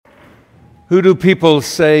Who do people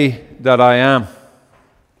say that I am?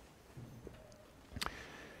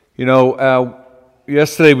 You know,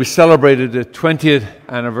 yesterday we celebrated the 20th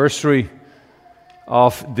anniversary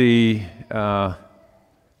of the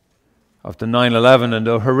 9/11 and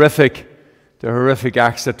the horrific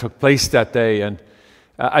acts that took place that day. And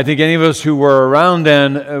I think any of us who were around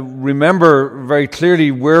then remember very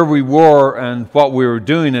clearly where we were and what we were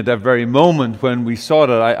doing at that very moment when we saw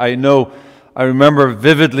that. I remember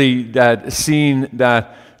vividly that seeing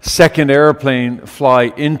that second airplane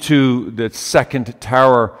fly into the second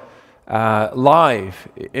tower live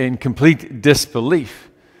in complete disbelief.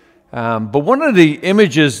 But one of the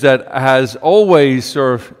images that has always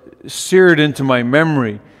sort of seared into my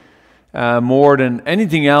memory more than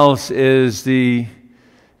anything else is the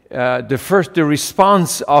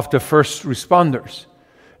response of the first responders.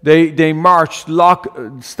 They marched lock,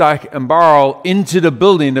 stock, and barrel into the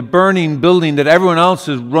building, the burning building that everyone else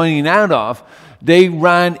is running out of. They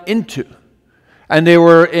ran into. And they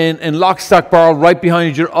were in lock, stock, barrel right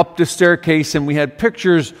behind you up the staircase. And we had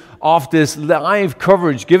pictures of this live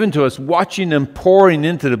coverage given to us, watching them pouring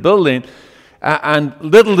into the building. And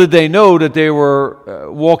little did they know that they were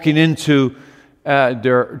walking into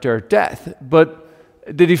their death. But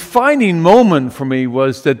the defining moment for me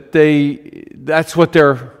was that that's what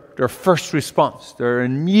their first response, their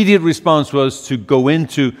immediate response was to go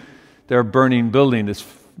into their burning building, this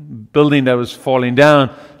building that was falling down,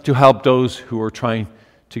 to help those who were trying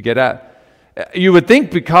to get out. You would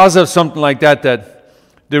think because of something like that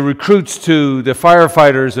the recruits to the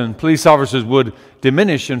firefighters and police officers would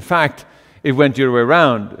diminish. In fact, it went the other way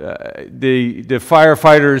around. The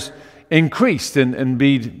firefighters increased, and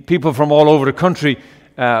people from all over the country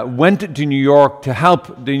went to New York to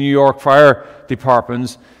help the New York fire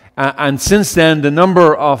departments. And since then, the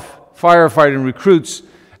number of firefighting recruits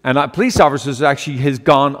and police officers actually has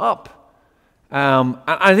gone up.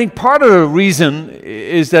 I think part of the reason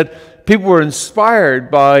is that people were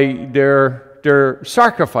inspired by their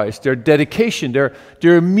sacrifice, their dedication,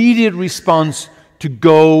 their immediate response to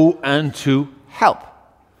go and to help.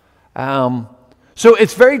 So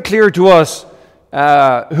it's very clear to us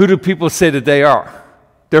who do people say that they are.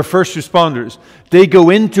 They're first responders. They go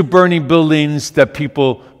into burning buildings that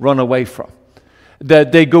people run away from.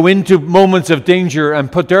 That they go into moments of danger and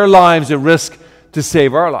put their lives at risk to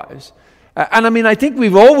save our lives. And I mean, I think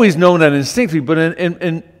we've always known that instinctively, but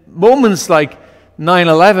in moments like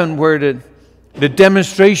 9/11, where the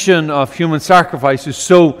demonstration of human sacrifice is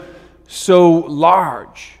so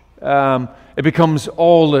large, it becomes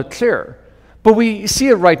all the clearer. But we see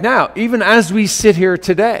it right now, even as we sit here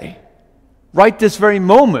today. Right this very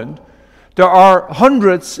moment, there are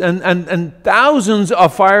hundreds and thousands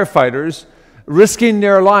of firefighters risking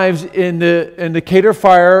their lives in the Decatur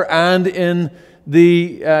fire and in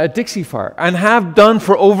the Dixie fire, and have done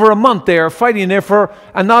for over a month. They are fighting there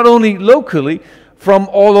and not only locally, from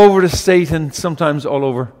all over the state and sometimes all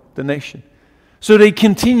over the nation. So they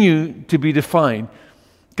continue to be defined,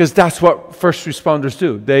 because that's what first responders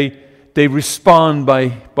do. They respond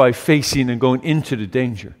by facing and going into the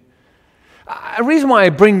danger. The reason why I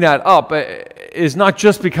bring that up is not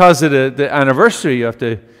just because of the anniversary of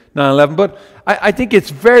the 9/11, but I think it's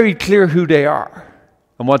very clear who they are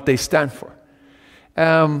and what they stand for.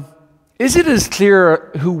 Is it as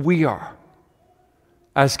clear who we are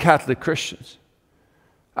as Catholic Christians?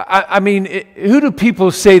 I mean, who do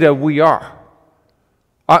people say that we are?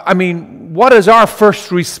 I mean, what is our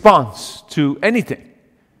first response to anything?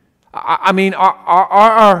 I mean, are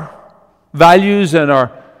our values and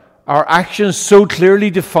our actions so clearly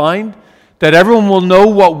defined that everyone will know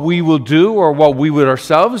what we will do or what we would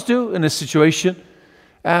ourselves do in a situation?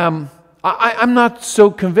 I'm not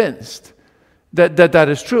so convinced that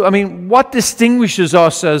is true. I mean, what distinguishes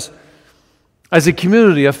us as a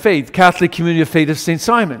community of faith, Catholic community of faith of St.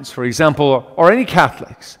 Simon's, for example, or any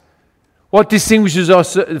Catholics? What distinguishes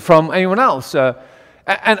us from anyone else?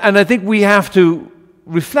 And I think we have to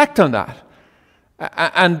reflect on that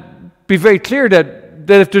and be very clear that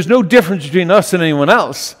if there's no difference between us and anyone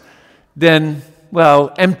else, then,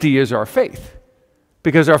 well, empty is our faith.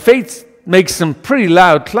 Because our faith makes some pretty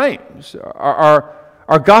loud claims.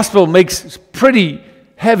 Our gospel makes pretty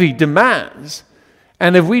heavy demands.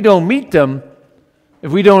 And if we don't meet them,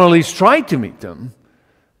 if we don't at least try to meet them,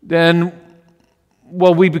 then,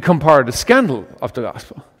 well, we become part of the scandal of the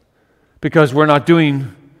gospel. Because we're not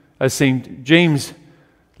doing, as St. James,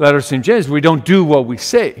 letter of St. James, we don't do what we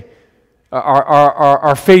say.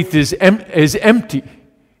 Our faith is empty.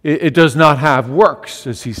 It does not have works,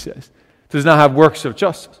 as he says. It does not have works of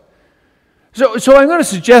justice. So I'm going to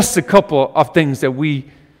suggest a couple of things that we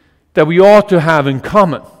ought to have in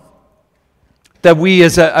common that we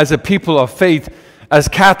as a people of faith, as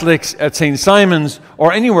Catholics at St. Simon's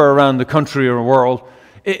or anywhere around the country or world,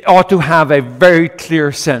 it ought to have a very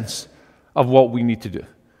clear sense of what we need to do.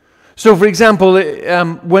 So, for example,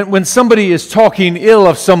 when somebody is talking ill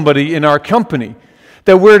of somebody in our company,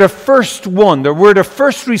 that we're the first one, that we're the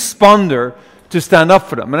first responder to stand up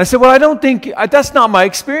for them. And I said, well, I don't think, that's not my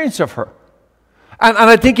experience of her. And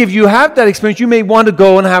I think if you have that experience, you may want to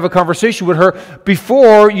go and have a conversation with her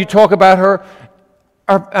before you talk about her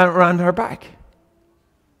around her back.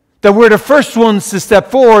 That we're the first ones to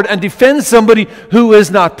step forward and defend somebody who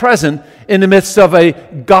is not present in the midst of a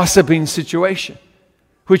gossiping situation,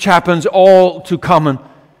 which happens all too common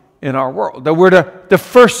in our world. That we're the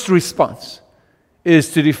first response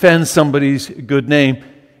is to defend somebody's good name,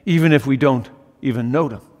 even if we don't even know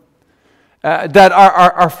them. That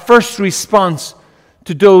our first response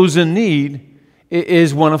to those in need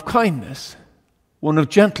is one of kindness, one of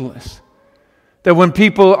gentleness. That when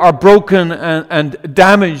people are broken and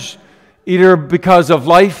damaged, either because of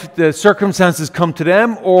life, the circumstances come to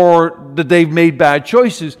them, or that they've made bad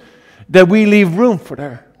choices, that we leave room for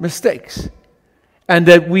their mistakes. And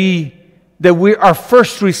that our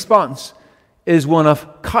first response is one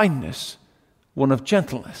of kindness, one of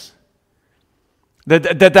gentleness.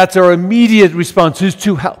 That's our immediate response, is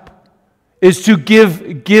to help, is to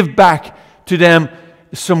give back to them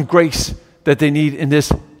some grace that they need in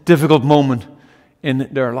this difficult moment in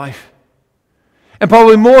their life. And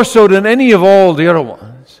probably more so than any of all the other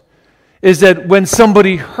ones, is that when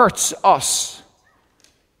somebody hurts us,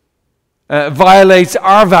 violates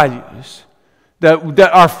our values,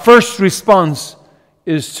 that our first response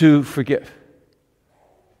is to forgive.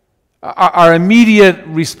 Our immediate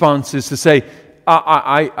response is to say,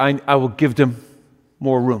 I will give them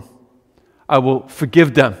more room. I will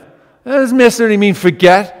forgive them. That doesn't necessarily mean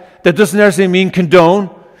forget. That doesn't necessarily mean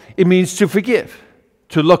condone. It means to forgive,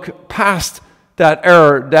 to look past that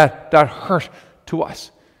error, that hurt to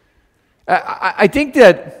us. I think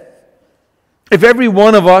that if every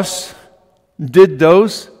one of us did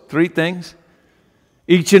those three things,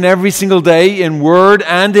 each and every single day, in word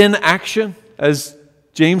and in action, as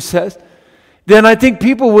James says, then I think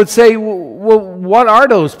people would say, well, what are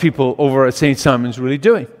those people over at St. Simon's really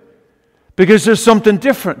doing? Because there's something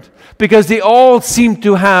different. Because they all seem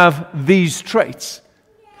to have these traits.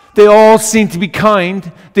 They all seem to be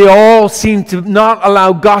kind. They all seem to not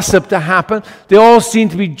allow gossip to happen. They all seem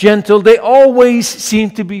to be gentle. They always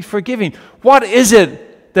seem to be forgiving. What is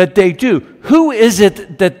it that they do? Who is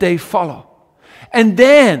it that they follow? And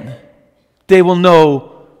then they will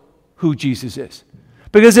know who Jesus is.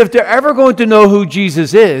 Because if they're ever going to know who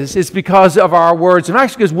Jesus is, it's because of our words and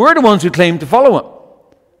actions, because we're the ones who claim to follow him.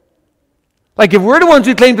 Like if we're the ones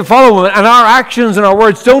who claim to follow him and our actions and our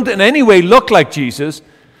words don't in any way look like Jesus,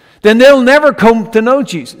 then they'll never come to know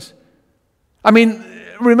Jesus. I mean,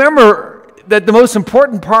 remember that the most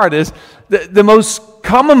important part is the most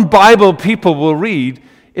common Bible people will read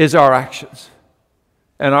is our actions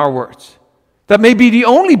and our words. That may be the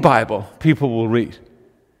only Bible people will read,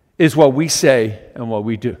 is what we say and what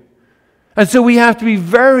we do. And so we have to be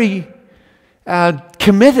very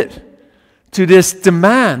committed to this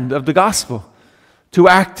demand of the gospel to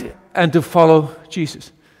act and to follow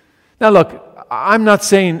Jesus. Now look, I'm not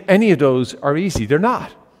saying any of those are easy. They're not.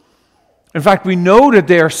 In fact, we know that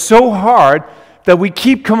they are so hard that we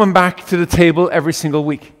keep coming back to the table every single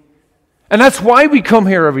week. And that's why we come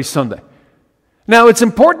here every Sunday. Now, it's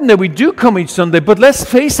important that we do come each Sunday, but let's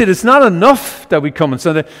face it, it's not enough that we come on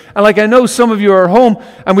Sunday. And like I know some of you are at home,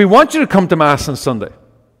 and we want you to come to Mass on Sunday.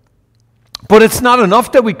 But it's not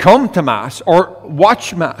enough that we come to Mass or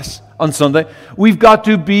watch Mass on Sunday. We've got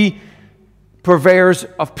to be purveyors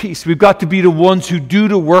of peace. We've got to be the ones who do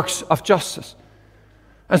the works of justice.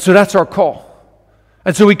 And so that's our call.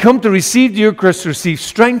 And so we come to receive the Eucharist, to receive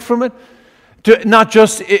strength from it, not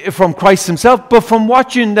just from Christ himself, but from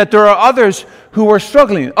watching that there are others who are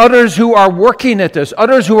struggling, others who are working at this,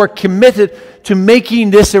 others who are committed to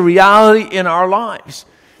making this a reality in our lives.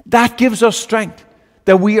 That gives us strength,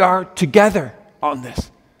 that we are together on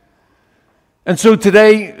this. And so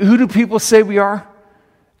today, who do people say we are?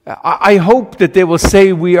 I hope that they will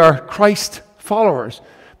say we are Christ followers,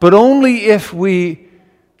 but only if we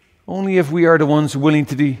are the ones willing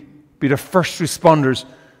to be the first responders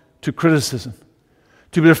to criticism,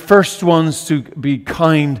 to be the first ones to be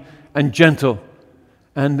kind and gentle,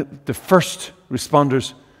 and the first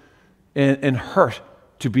responders in hurt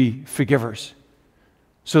to be forgivers.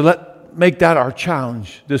 So make that our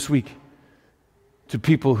challenge this week to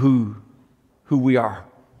people who we are.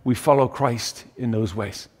 We follow Christ in those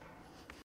ways.